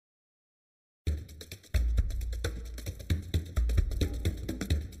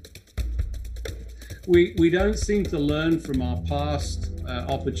we don't seem to learn from our past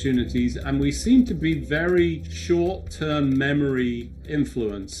opportunities, and we seem to be very short-term memory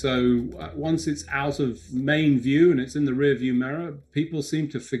influence. So once it's out of main view and it's in the rear view mirror, people seem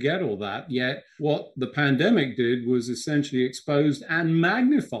to forget all that. Yet what the pandemic did was essentially exposed and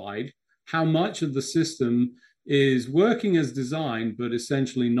magnified how much of the system is working as designed, but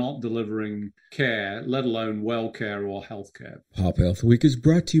essentially not delivering care, let alone well care or health care. Pop Health Week is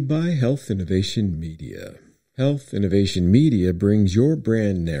brought to you by Health Innovation Media. Health Innovation Media brings your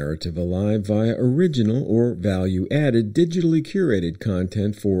brand narrative alive via original or value-added digitally curated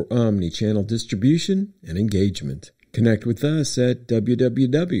content for omni-channel distribution and engagement. Connect with us at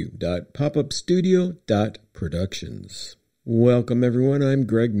www.popupstudio.productions. Welcome, everyone. I'm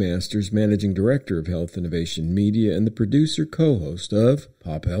Gregg Masters, Managing Director of Health Innovation Media and the producer co-host of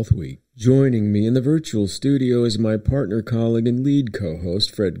Pop Health Week. Joining me in the virtual studio is my partner, colleague, and lead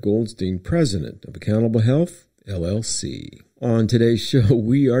co-host, Fred Goldstein, President of Accountable Health, LLC. On today's show,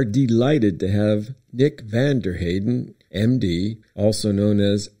 we are delighted to have Nick van Terheyden, MD, also known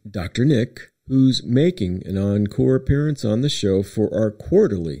as Dr. Nick, who's making an encore appearance on the show for our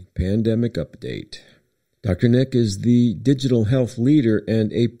quarterly pandemic update. Dr. Nick is the digital health leader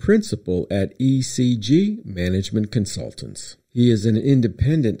and a principal at ECG Management Consultants. He is an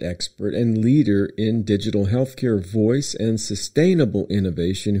independent expert and leader in digital healthcare voice and sustainable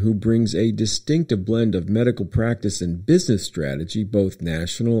innovation who brings a distinctive blend of medical practice and business strategy, both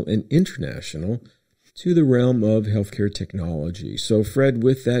national and international, to the realm of healthcare technology. So, Fred,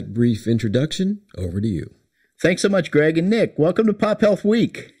 with that brief introduction, over to you. Thanks so much, Greg. And Nick, welcome to Pop Health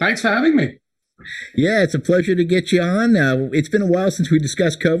Week. Thanks for having me. Yeah, it's a pleasure to get you on. It's been a while since we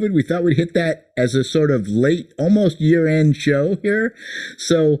discussed COVID. We thought we'd hit that as a sort of late, almost year-end show here.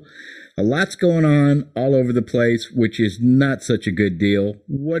 So a lot's going on all over the place, which is not such a good deal.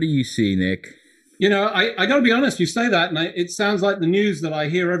 What do you see, Nick? You know, I got to be honest, you say that, and it sounds like the news that I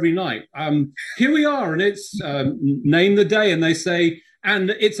hear every night. Here we are, and it's name the day, and they say,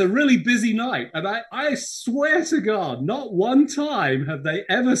 and it's a really busy night. And I swear to God, not one time have they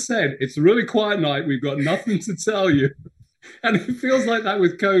ever said, it's a really quiet night, we've got nothing to tell you. And it feels like that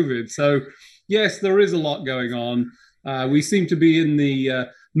with COVID. So, yes, there is a lot going on. We seem to be in the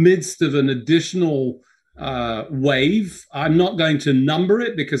midst of an additional wave. I'm not going to number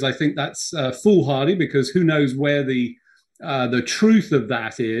it because I think that's foolhardy, because who knows where the truth of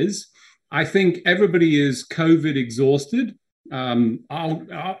that is. I think everybody is COVID exhausted.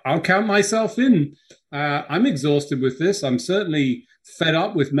 I'll count myself in. I'm exhausted with this. I'm certainly fed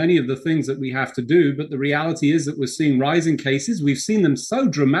up with many of the things that we have to do. But the reality is that we're seeing rising cases. We've seen them so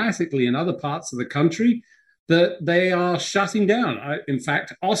dramatically in other parts of the country that they are shutting down. In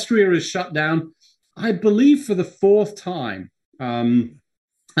fact, Austria is shut down, I believe, for the fourth time. And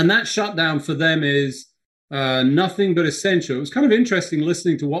that shutdown for them is nothing but essential. It was kind of interesting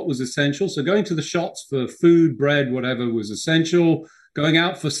listening to what was essential. So going to the shops for food, bread, whatever was essential. Going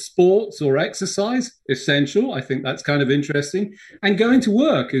out for sports or exercise, essential. I think that's kind of interesting. And going to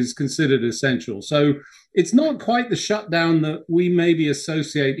work is considered essential. So it's not quite the shutdown that we maybe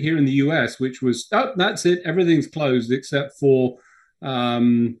associate here in the US, which was, oh, that's it, everything's closed except for,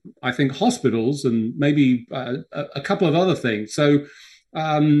 I think, hospitals and maybe a couple of other things. So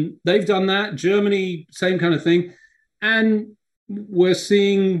they've done that. Germany, same kind of thing. And we're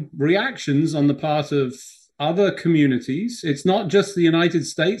seeing reactions on the part of other communities. It's not just the United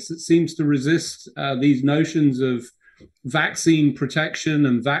States that seems to resist these notions of vaccine protection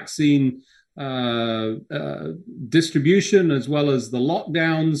and vaccine distribution, as well as the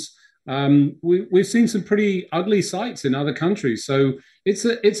lockdowns. We've seen some pretty ugly sights in other countries. So it's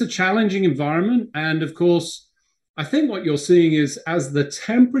a challenging environment. And of course, I think what you're seeing is as the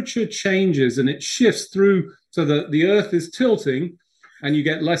temperature changes and it shifts through, so that the earth is tilting and you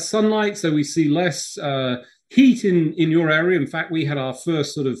get less sunlight. So we see less heat in your area. In fact, we had our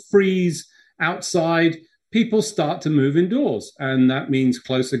first sort of freeze outside. People start to move indoors, and that means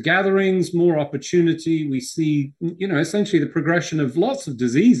closer gatherings, more opportunity. We see, essentially the progression of lots of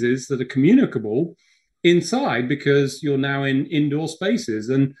diseases that are communicable inside because you're now in indoor spaces.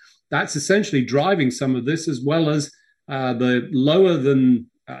 And that's essentially driving some of this, as well as the lower than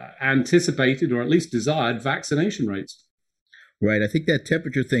anticipated, or at least desired, vaccination rates. Right. I think that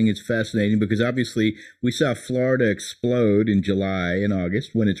temperature thing is fascinating because obviously we saw Florida explode in July and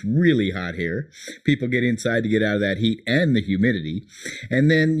August when it's really hot here. People get inside to get out of that heat and the humidity. And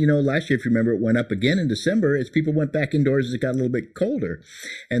then, last year, if you remember, it went up again in December as people went back indoors as it got a little bit colder.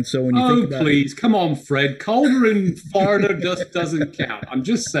 And so when you think about please, come on, Fred. Colder in Florida just doesn't count. I'm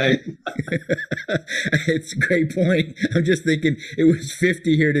just saying. It's a great point. I'm just thinking it was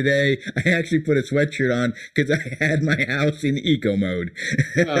 50 here today. I actually put a sweatshirt on because I had my house in eco mode.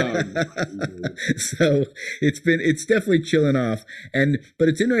 So it's definitely chilling off. But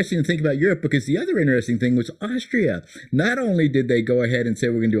it's interesting to think about Europe because the other interesting thing was Austria. Not only did they go ahead and say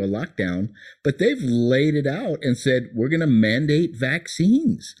we're going to do a lockdown, but they've laid it out and said we're going to mandate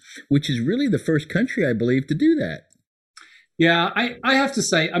vaccines, which is really the first country, I believe, to do that. Yeah, I have to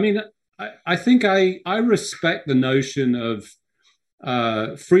say, I mean, I think I respect the notion of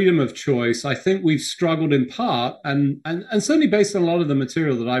freedom of choice. I think we've struggled in part, and certainly based on a lot of the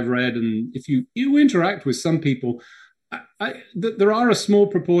material that I've read, and if you interact with some people, there are a small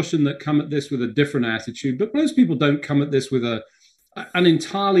proportion that come at this with a different attitude, but most people don't come at this with an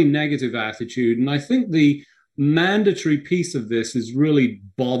entirely negative attitude. And I think the mandatory piece of this is really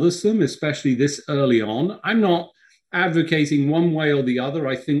bothersome, especially this early on. I'm not advocating one way or the other.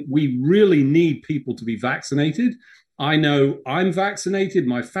 I think we really need people to be vaccinated. I know I'm vaccinated,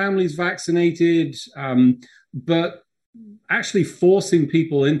 my family's vaccinated, but actually forcing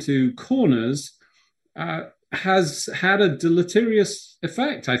people into corners has had a deleterious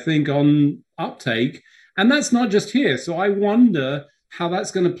effect, I think, on uptake. And that's not just here. So I wonder how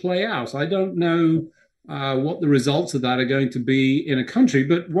that's going to play out. I don't know what the results of that are going to be in a country.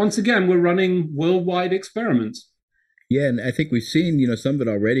 But once again, we're running worldwide experiments. Yeah, and I think we've seen, some of it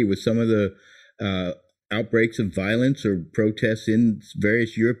already with some of the outbreaks of violence or protests in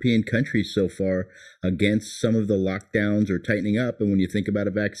various European countries so far against some of the lockdowns or tightening up. And when you think about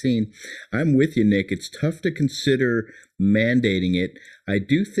a vaccine, I'm with you, Nick. It's tough to consider mandating it. I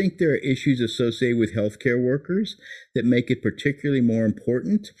do think there are issues associated with healthcare workers that make it particularly more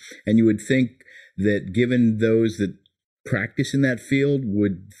important. And you would think that given those that practice in that field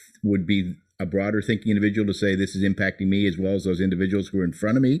would be a broader thinking individual to say this is impacting me as well as those individuals who are in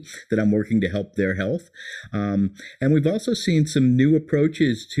front of me that I'm working to help their health. And we've also seen some new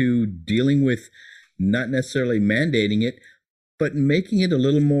approaches to dealing with not necessarily mandating it, but making it a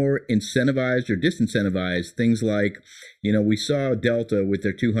little more incentivized or disincentivized. Things like, we saw Delta with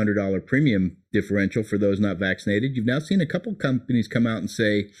their $200 premium differential for those not vaccinated. You've now seen a couple companies come out and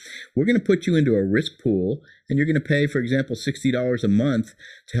say, we're going to put you into a risk pool and you're going to pay, for example, $60 a month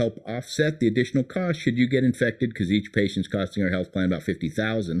to help offset the additional cost should you get infected, because each patient's costing our health plan about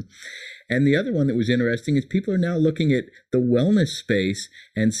 $50,000. And the other one that was interesting is people are now looking at the wellness space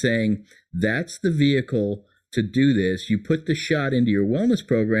and saying, that's the vehicle to do this. You put the shot into your wellness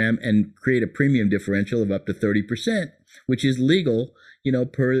program and create a premium differential of up to 30%, which is legal,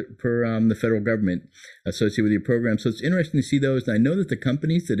 per the federal government associated with your program. So it's interesting to see those. And I know that the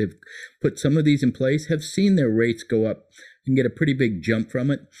companies that have put some of these in place have seen their rates go up and get a pretty big jump from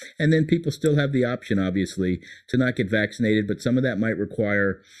it. And then people still have the option, obviously, to not get vaccinated, but some of that might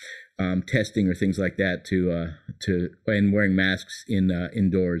require testing or things like that and wearing masks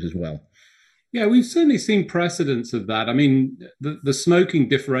indoors as well. Yeah, we've certainly seen precedents of that. I mean, the smoking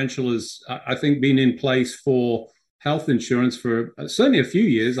differential has, I think, been in place for health insurance for certainly a few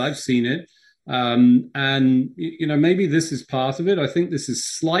years. I've seen it. And, maybe this is part of it. I think this is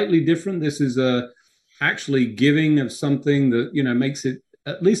slightly different. This is actually giving of something that, makes it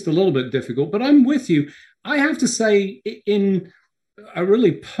at least a little bit difficult. But I'm with you. I have to say, in a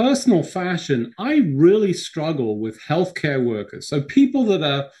really personal fashion, I really struggle with healthcare workers. So people that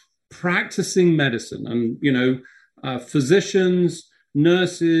are practicing medicine and, physicians,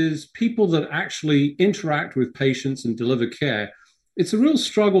 nurses, people that actually interact with patients and deliver care. It's a real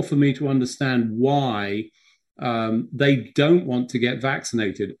struggle for me to understand why they don't want to get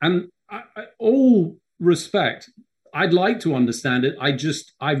vaccinated. And all respect, I'd like to understand it.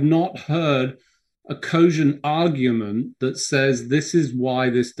 I've not heard a cogent argument that says this is why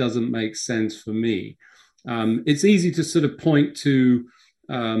this doesn't make sense for me. It's easy to sort of point to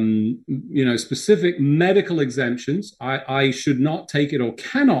specific medical exemptions. I should not take it or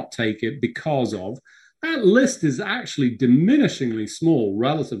cannot take it because of. That list is actually diminishingly small,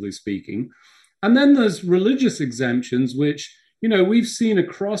 relatively speaking. And then there's religious exemptions, which, we've seen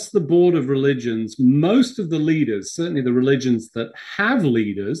across the board of religions. Most of the leaders, certainly the religions that have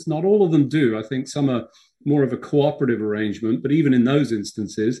leaders, not all of them do. I think some are more of a cooperative arrangement, but even in those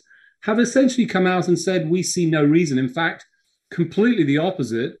instances, have essentially come out and said, we see no reason. In fact, completely the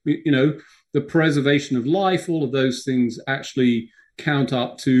opposite. the preservation of life, all of those things actually count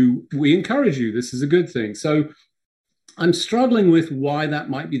up to, we encourage you, this is a good thing. So I'm struggling with why that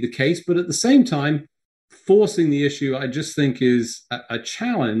might be the case, but at the same time, forcing the issue, I just think is a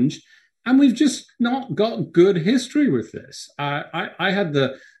challenge. And we've just not got good history with this. I had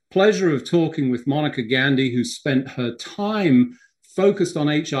the pleasure of talking with Monica Gandhi, who spent her time focused on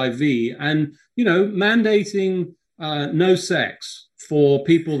HIV, and, you know, mandating no sex for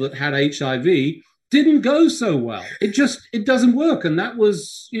people that had HIV didn't go so well. It doesn't work. And that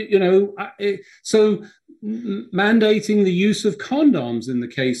was, so mandating the use of condoms in the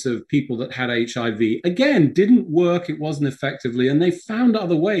case of people that had HIV, again, didn't work. It wasn't effectively. And they found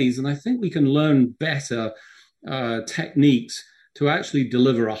other ways. And I think we can learn better techniques to actually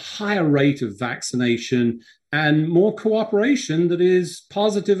deliver a higher rate of vaccination and more cooperation that is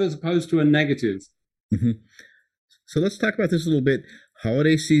positive as opposed to a negative. Mm-hmm. So let's talk about this a little bit.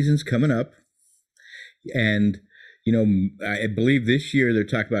 Holiday season's coming up. And, you know, I believe this year they're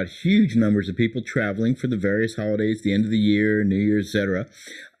talking about huge numbers of people traveling for the various holidays, the end of the year, New Year's, etc.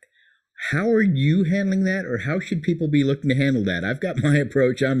 How are you handling that, or how should people be looking to handle that? I've got my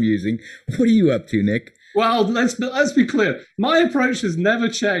approach I'm using. What are you up to, Nick? Well, let's be clear. My approach has never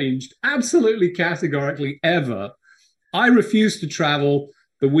changed, absolutely categorically, ever. I refuse to travel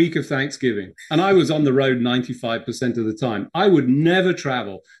the week of Thanksgiving, and I was on the road 95% of the time. I would never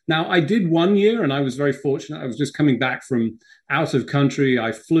travel. Now, I did one year, and I was very fortunate. I was just coming back from out of country.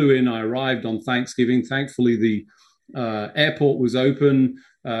 I flew in. I arrived on Thanksgiving. Thankfully, the airport was open.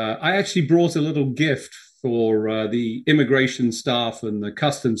 I actually brought a little gift for the immigration staff and the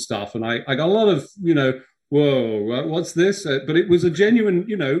customs staff. And I got a lot of, whoa, what's this? But it was a genuine,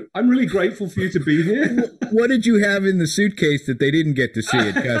 I'm really grateful for you to be here. What did you have in the suitcase that they didn't get to see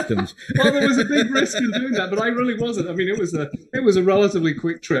at customs? Well, there was a big risk in doing that, but I really wasn't. I mean, it was a relatively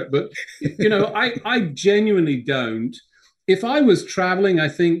quick trip. But, I genuinely don't. If I was traveling, I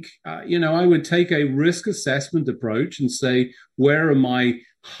think, I would take a risk assessment approach and say, where are my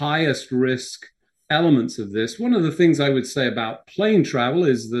highest risk elements of this? One of the things I would say about plane travel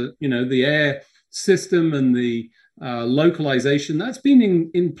is that, the air system and the localization, that's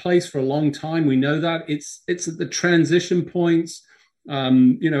been in place for a long time. We know that. It's at the transition points. How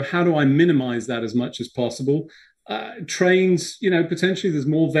do I minimize that as much as possible? Trains, potentially there's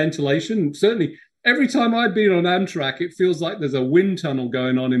more ventilation. Certainly, every time I've been on Amtrak, it feels like there's a wind tunnel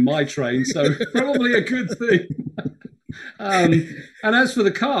going on in my train. So probably a good thing. And as for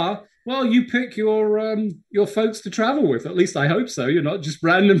the car, well, you pick your folks to travel with. At least I hope so. You're not just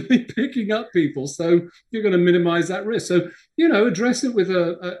randomly picking up people. So you're going to minimize that risk. So, address it with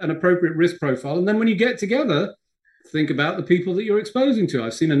an appropriate risk profile. And then when you get together, think about the people that you're exposing to.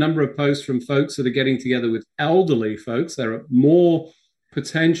 I've seen a number of posts from folks that are getting together with elderly folks. They're at more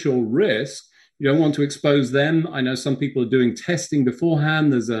potential risk. You don't want to expose them. I know some people are doing testing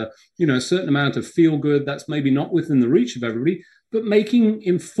beforehand. There's a certain amount of feel good that's maybe not within the reach of everybody, but making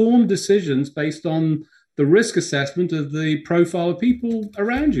informed decisions based on the risk assessment of the profile of people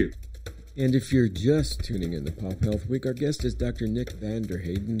around you. And if you're just tuning in to Pop Health Week, our guest is Dr. Nick van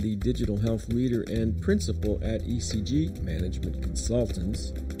Terheyden, the digital health leader and principal at ECG Management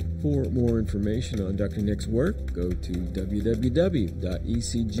Consultants. For more information on Dr. Nick's work, go to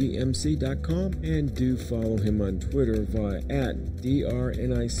www.ecgmc.com and do follow him on Twitter via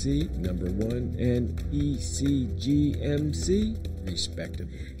 @DRNIC1 and ECGMC,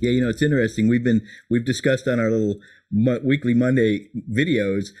 respectively. Yeah, it's interesting. We've discussed on our little weekly Monday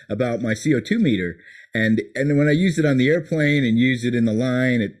videos about my CO2 meter. And when I used it on the airplane and used it in the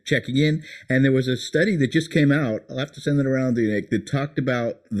line at checking in, and there was a study that just came out, I'll have to send it around to you, Nick, that talked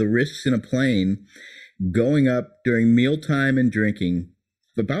about the risks in a plane going up during mealtime and drinking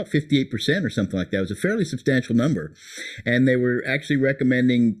about 58% or something like that. It was a fairly substantial number. And they were actually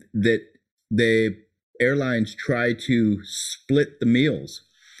recommending that the airlines try to split the meals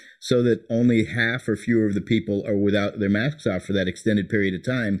so that only half or fewer of the people are without their masks off for that extended period of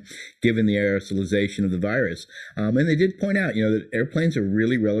time, given the aerosolization of the virus. And they did point out, that airplanes are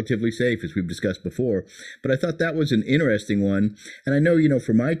really relatively safe, as we've discussed before. But I thought that was an interesting one. And I know,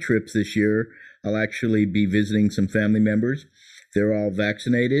 for my trips this year, I'll actually be visiting some family members. They're all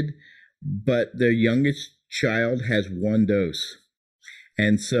vaccinated, but their youngest child has one dose.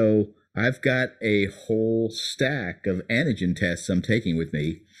 And so I've got a whole stack of antigen tests I'm taking with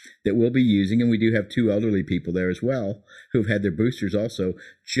me that we'll be using, and we do have 2 elderly people there as well who've had their boosters also,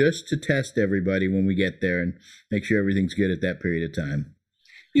 just to test everybody when we get there and make sure everything's good at that period of time.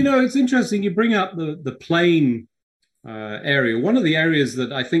 It's interesting you bring up the plane area. One of the areas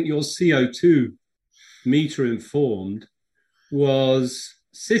that I think your CO2 meter informed was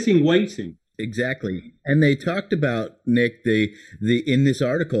sitting waiting. Exactly. And they talked about, Nick, the in this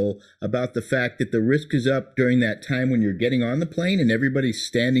article about the fact that the risk is up during that time when you're getting on the plane and everybody's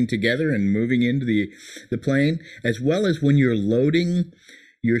standing together and moving into the plane, as well as when you're loading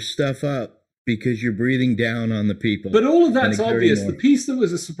your stuff up because you're breathing down on the people. But all of that's obvious. The piece that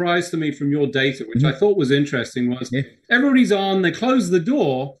was a surprise to me from your data, which I thought was interesting, was everybody's on, they close the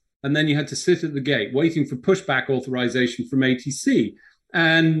door, and then you had to sit at the gate waiting for pushback authorization from ATC.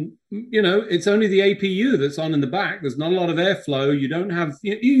 And, it's only the APU that's on in the back. There's not a lot of airflow. You don't have,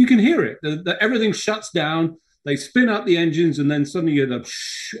 you can hear it. Everything shuts down. They spin up the engines and then suddenly you get a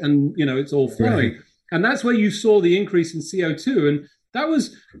shh and, it's all flowing. Right. And that's where you saw the increase in CO2. And that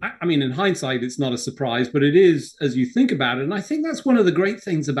was, in hindsight, it's not a surprise, but it is as you think about it. And I think that's one of the great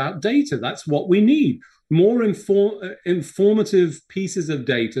things about data. That's what we need. More informative pieces of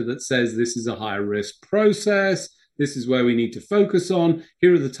data that says this is a higher risk process. This is where we need to focus on.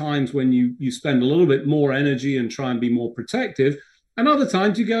 Here are the times when you spend a little bit more energy and try and be more protective. And other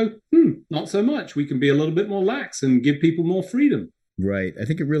times you go, not so much. We can be a little bit more lax and give people more freedom. Right. I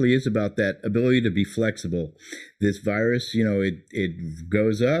think it really is about that ability to be flexible. This virus, it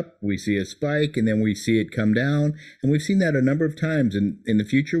goes up, we see a spike, and then we see it come down. And we've seen that a number of times. And in the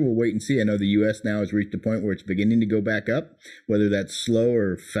future, we'll wait and see. I know the U.S. now has reached a point where it's beginning to go back up. Whether that's slow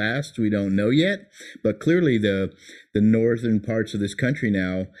or fast, we don't know yet. But clearly, the northern parts of this country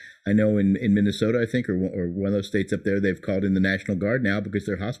now, I know in Minnesota, I think, or one of those states up there, they've called in the National Guard now because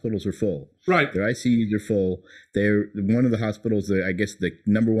their hospitals are full. Right. Their ICUs are full. They're one of the hospitals, I guess the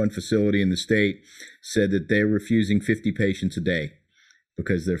number one facility in the state, said that they're refusing 50 patients a day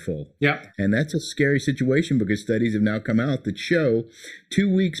because they're full. Yeah. And that's a scary situation because studies have now come out that show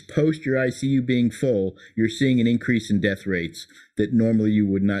 2 weeks post your ICU being full, you're seeing an increase in death rates that normally you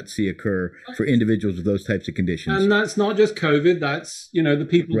would not see occur for individuals with those types of conditions. And that's not just COVID. That's, the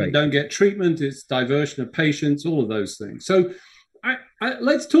people that don't get treatment. It's diversion of patients, all of those things. So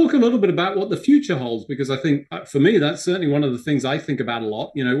let's talk a little bit about what the future holds, because I think for me, that's certainly one of the things I think about a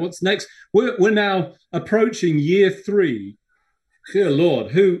lot. What's next? We're now approaching year 3. Dear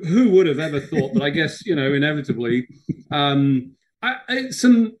Lord, who would have ever thought? But I guess, inevitably, some,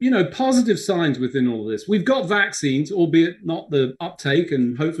 positive signs within all of this. We've got vaccines, albeit not the uptake,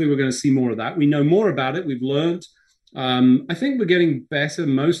 and hopefully we're going to see more of that. We know more about it. We've learned. I think we're getting better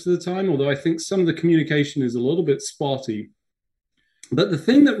most of the time, although I think some of the communication is a little bit spotty. But the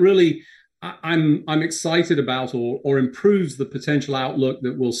thing that really I'm excited about or improves the potential outlook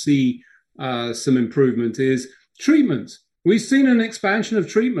that we'll see some improvement is treatment. We've seen an expansion of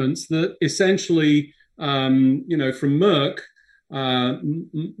treatments that essentially, from Merck,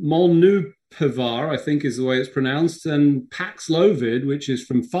 Molnupiravir, I think is the way it's pronounced, and Paxlovid, which is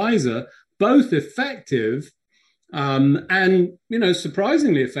from Pfizer, both effective and,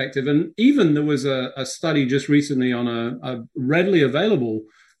 surprisingly effective. And even there was a study just recently on a readily available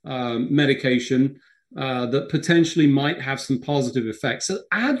medication that potentially might have some positive effects. So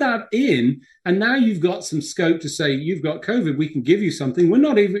add that in, and now you've got some scope to say, you've got COVID, we can give you something.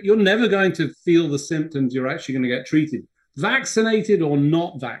 You're never going to feel the symptoms. You're actually going to get treated. Vaccinated or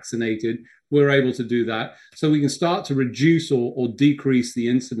not vaccinated, we're able to do that. So we can start to reduce or decrease the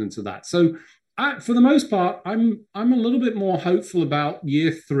incidence of that. So for the most part, I'm a little bit more hopeful about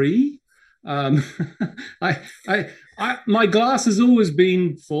year 3. My glass has always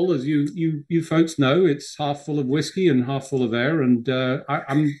been full, as you folks know. It's half full of whiskey and half full of air, and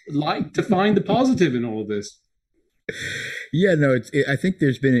I'm like to find the positive in all of this. Yeah, no, I think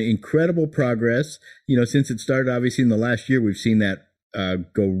there's been incredible progress. Since it started, obviously in the last year, we've seen that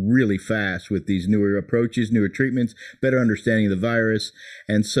go really fast with these newer approaches, newer treatments, better understanding of the virus.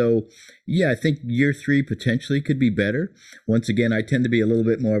 And so, I think year 3 potentially could be better. Once again, I tend to be a little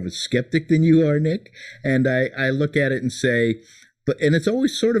bit more of a skeptic than you are, Nick. And I look at it and say, and it's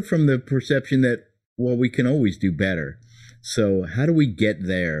always sort of from the perception that, well, we can always do better. So how do we get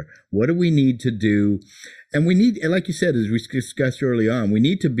there? What do we need to do? And we need, like you said, as we discussed early on, we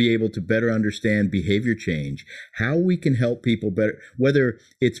need to be able to better understand behavior change, how we can help people better, whether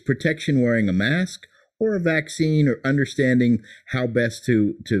it's protection wearing a mask or a vaccine, or understanding how best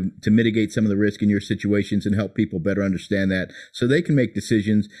to mitigate some of the risk in your situations and help people better understand that so they can make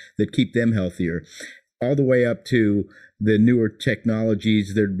decisions that keep them healthier, all the way up to the newer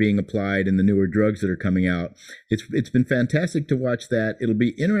technologies that are being applied and the newer drugs that are coming out. It's been fantastic to watch that. It'll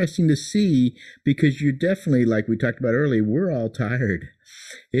be interesting to see, because you're definitely, like we talked about earlier, we're all tired.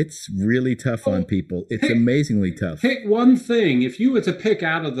 It's really tough on people. It's amazingly tough. Pick one thing. If you were to pick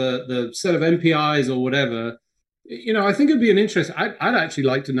out of the set of MPIs or whatever, I think it'd be an interest. I'd actually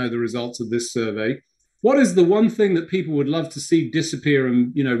like to know the results of this survey. What is the one thing that people would love to see disappear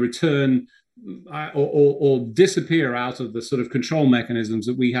and, return or disappear out of the sort of control mechanisms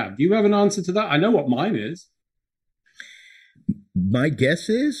that we have? Do you have an answer to that? I know what mine is. My guess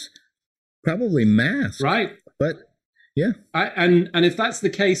is probably masks. Right. But yeah. And if that's the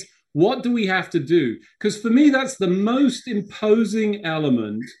case, what do we have to do? Because for me, that's the most imposing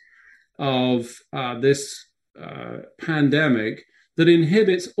element of this pandemic that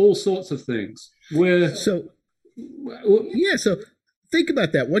inhibits all sorts of things. So think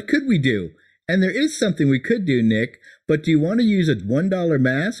about that. What could we do? And there is something we could do, Nick, but do you want to use a $1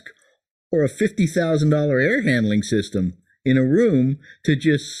 mask or a $50,000 air handling system in a room to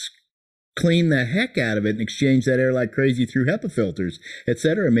just clean the heck out of it and exchange that air like crazy through HEPA filters, et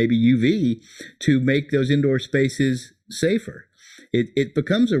cetera, maybe UV, to make those indoor spaces safer? It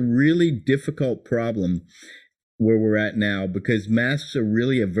becomes a really difficult problem where we're at now, because masks are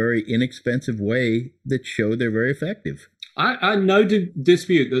really a very inexpensive way that show they're very effective. I no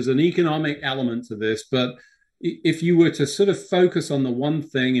dispute there's an economic element to this, but if you were to sort of focus on the one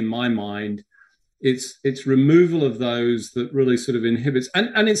thing in my mind, it's removal of those that really sort of inhibits,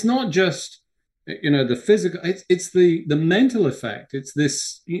 and it's not just the physical, it's the mental effect. It's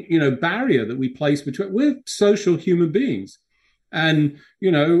this barrier that we place between, we're social human beings. And,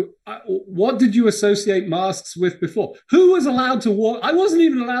 what did you associate masks with before? Who was allowed to walk? I wasn't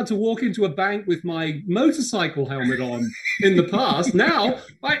even allowed to walk into a bank with my motorcycle helmet on in the past. Now,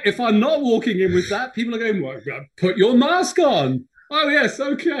 if I'm not walking in with that, people are going, well, put your mask on. Oh, yes,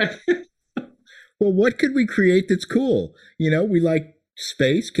 okay. Well, what could we create that's cool? We like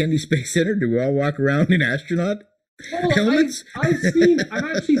space, Kennedy Space Center. Do we all walk around in astronaut helmets? I've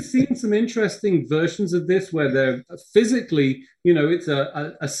actually seen some interesting versions of this where they're physically, it's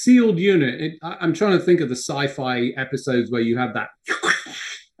a sealed unit. I'm trying to think of the sci-fi episodes where you have that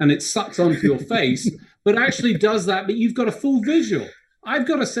and it sucks onto your face, but actually does that, but you've got a full visual. I've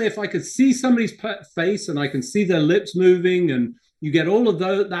got to say, if I could see somebody's face and I can see their lips moving and you get all of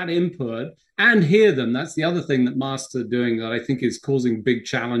that input and hear them, that's the other thing that masks are doing that I think is causing big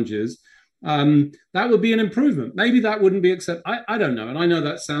challenges. That would be an improvement. Maybe that wouldn't be accepted. I don't know. And I know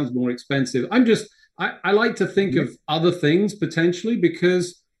that sounds more expensive. I like to think of other things potentially,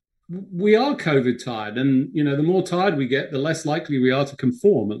 because we are COVID tired. And, the more tired we get, the less likely we are to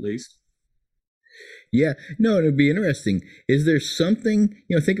conform, at least. Yeah, no, it'd be interesting. Is there something,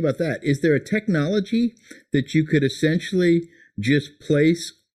 think about that. Is there a technology that you could essentially just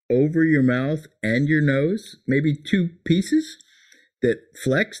place over your mouth and your nose, maybe two pieces that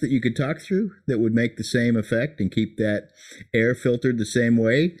flex that you could talk through, that would make the same effect and keep that air filtered the same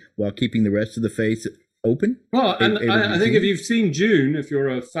way while keeping the rest of the face open? Well, and I think if you've seen June, if you're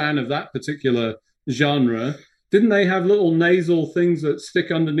a fan of that particular genre, didn't they have little nasal things that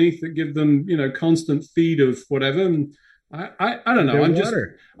stick underneath that give them, constant feed of whatever? And I don't know.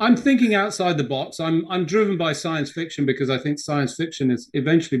 I'm thinking outside the box. I'm driven by science fiction because I think science fiction has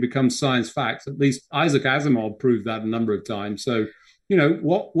eventually become science facts. At least Isaac Asimov proved that a number of times. So,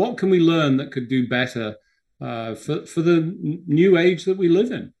 what can we learn that could do better for the new age that we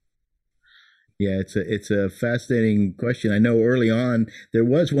live in? Yeah, it's a fascinating question. I know early on there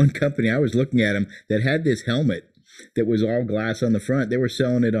was one company, I was looking at them, that had this helmet that was all glass on the front. They were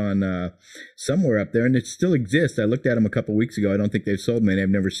selling it on somewhere up there, and it still exists. I looked at them a couple of weeks ago. I don't think they've sold many. I've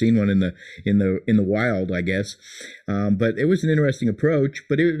never seen one in the wild, I guess. But it was an interesting approach.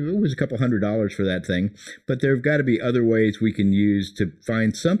 But it was a couple $100 for that thing. But there've got to be other ways we can use to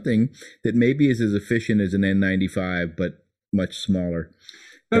find something that maybe is as efficient as an N95, but much smaller.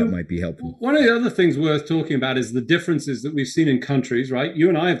 That might be helpful. One of the other things worth talking about is the differences that we've seen in countries, right? You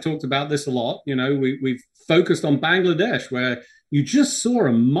and I have talked about this a lot. We've focused on Bangladesh, where you just saw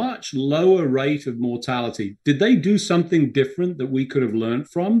a much lower rate of mortality. Did they do something different that we could have learned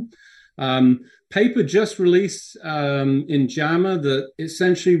from? Paper just released in JAMA that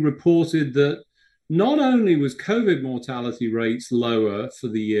essentially reported that not only was COVID mortality rates lower for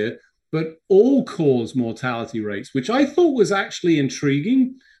the year, but all-cause mortality rates, which I thought was actually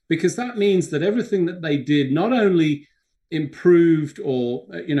intriguing, because that means that everything that they did not only improved or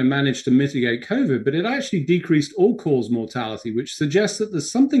managed to mitigate COVID, but it actually decreased all-cause mortality, which suggests that there's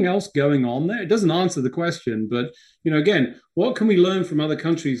something else going on there. It doesn't answer the question, but again, what can we learn from other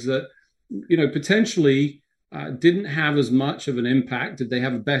countries that potentially didn't have as much of an impact? Did they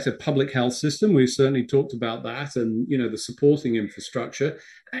have a better public health system? We've certainly talked about that, and the supporting infrastructure.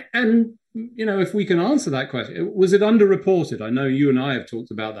 And if we can answer that question, was it underreported? I know you and I have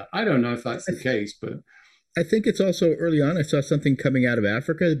talked about that. I don't know if that's the case, but I think it's also early on. I saw something coming out of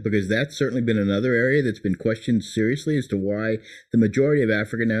Africa because that's certainly been another area that's been questioned seriously as to why the majority of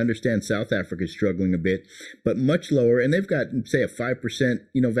Africa, now I understand South Africa is struggling a bit, but much lower. And they've got, say, a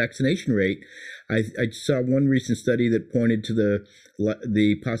 5%, vaccination rate. I saw one recent study that pointed to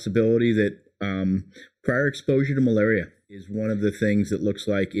the possibility that prior exposure to malaria is one of the things that looks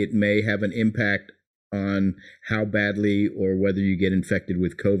like it may have an impact on how badly or whether you get infected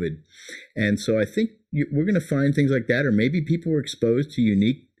with COVID. And so I think we're going to find things like that, or maybe people were exposed to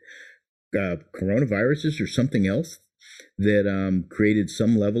unique coronaviruses or something else that created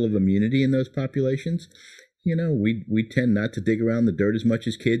some level of immunity in those populations. We tend not to dig around the dirt as much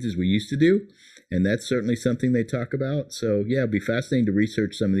as kids as we used to do. And that's certainly something they talk about. So, yeah, it'd be fascinating to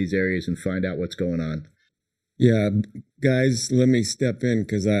research some of these areas and find out what's going on. Yeah, guys, let me step in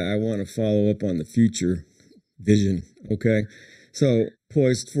because I want to follow up on the future vision, okay? So,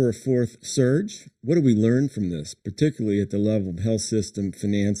 poised for a fourth surge, what do we learn from this, particularly at the level of health system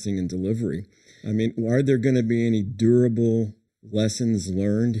financing and delivery? I mean, are there going to be any durable lessons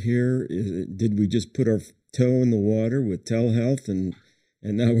learned here? Did we just put our toe in the water with telehealth and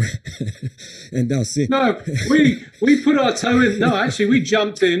now we're see? No, we put our toe in. No, actually, we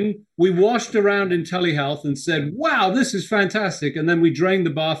jumped in. We washed around in telehealth and said, "Wow, this is fantastic." And then we drained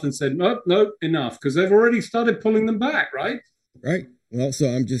the bath and said, "Nope, enough," because they've already started pulling them back, right? Right. Well, so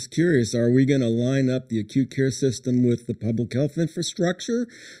I'm just curious: are we going to line up the acute care system with the public health infrastructure,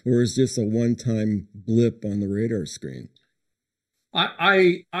 or is this a one-time blip on the radar screen?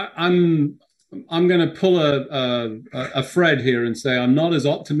 I'm going to pull a Fred here and say I'm not as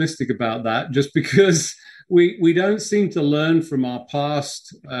optimistic about that, just because we don't seem to learn from our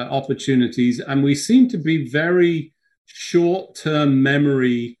past opportunities, and we seem to be very short-term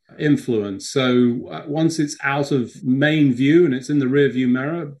memory influence. So once it's out of main view and it's in the rear view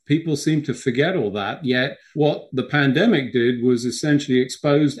mirror, people seem to forget all that. Yet what the pandemic did was essentially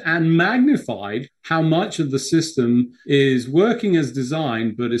exposed and magnified how much of the system is working as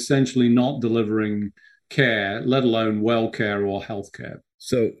designed, but essentially not delivering care, let alone well care or health care.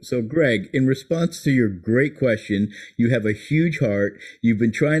 So Gregg, in response to your great question, you have a huge heart. You've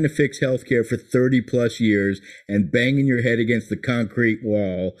been trying to fix healthcare for 30 plus years and banging your head against the concrete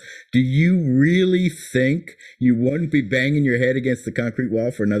wall. Do you really think you wouldn't be banging your head against the concrete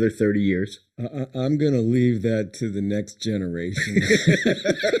wall for another 30 years? I'm going to leave that to the next generation.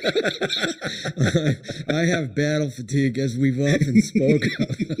 I have battle fatigue, as we've often spoken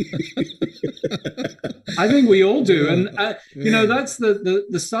of. I think we all do. And, that's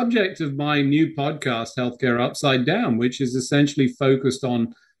the subject of my new podcast, Healthcare Upside Down, which is essentially focused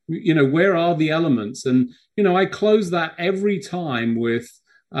on, where are the elements? And, I close that every time with,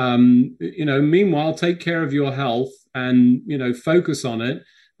 meanwhile, take care of your health and, focus on it.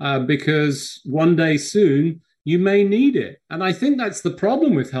 Because one day soon you may need it. And I think that's the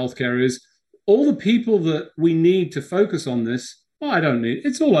problem with healthcare is all the people that we need to focus on this, I don't need it.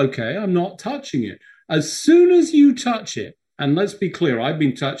 It's all okay. I'm not touching it. As soon as you touch it, and let's be clear, I've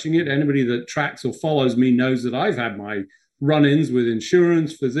been touching it. Anybody that tracks or follows me knows that I've had my run-ins with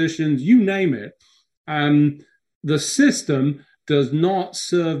insurance, physicians, you name it. The system does not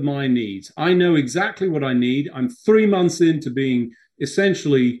serve my needs. I know exactly what I need. I'm 3 months into being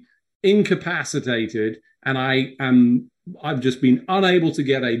essentially incapacitated, and I've just been unable to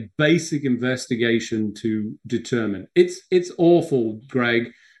get a basic investigation to determine. It's awful,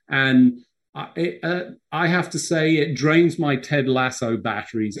 Gregg, and I have to say it drains my Ted Lasso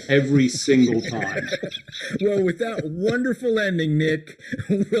batteries every single time. Well, with that wonderful ending, Nick,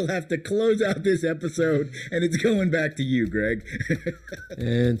 we'll have to close out this episode, and it's going back to you, Gregg.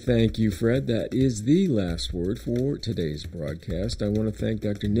 And thank you, Fred. That is the last word for today's broadcast. I want to thank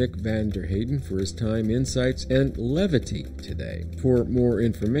Dr. Nick Van Terheyden for his time, insights, and levity today. For more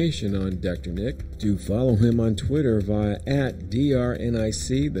information on Dr. Nick, do follow him on Twitter via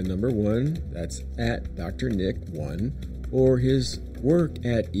 @DRNIC, the number 1. That's @DrNick1, or his work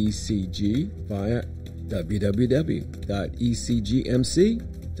at ECG via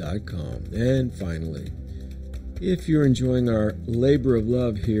www.ecgmc.com. And finally, if you're enjoying our labor of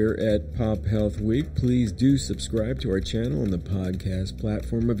love here at Pop Health Week, please do subscribe to our channel on the podcast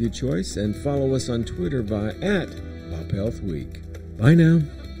platform of your choice and follow us on Twitter via @PopHealthWeek. Bye now.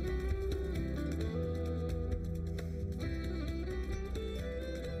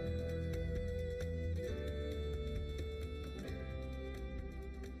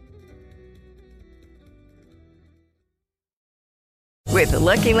 With the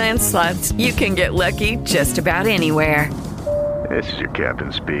Lucky Land Slots, you can get lucky just about anywhere. This is your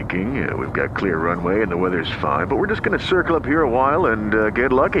captain speaking. We've got clear runway and the weather's fine, but we're just going to circle up here a while and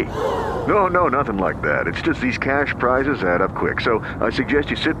get lucky. No, nothing like that. It's just these cash prizes add up quick. So I suggest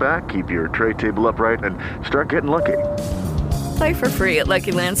you sit back, keep your tray table upright, and start getting lucky. Play for free at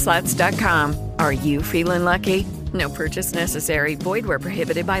LuckyLandSlots.com. Are you feeling lucky? No purchase necessary. Void where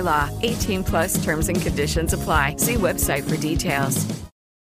prohibited by law. 18+ terms and conditions apply. See website for details.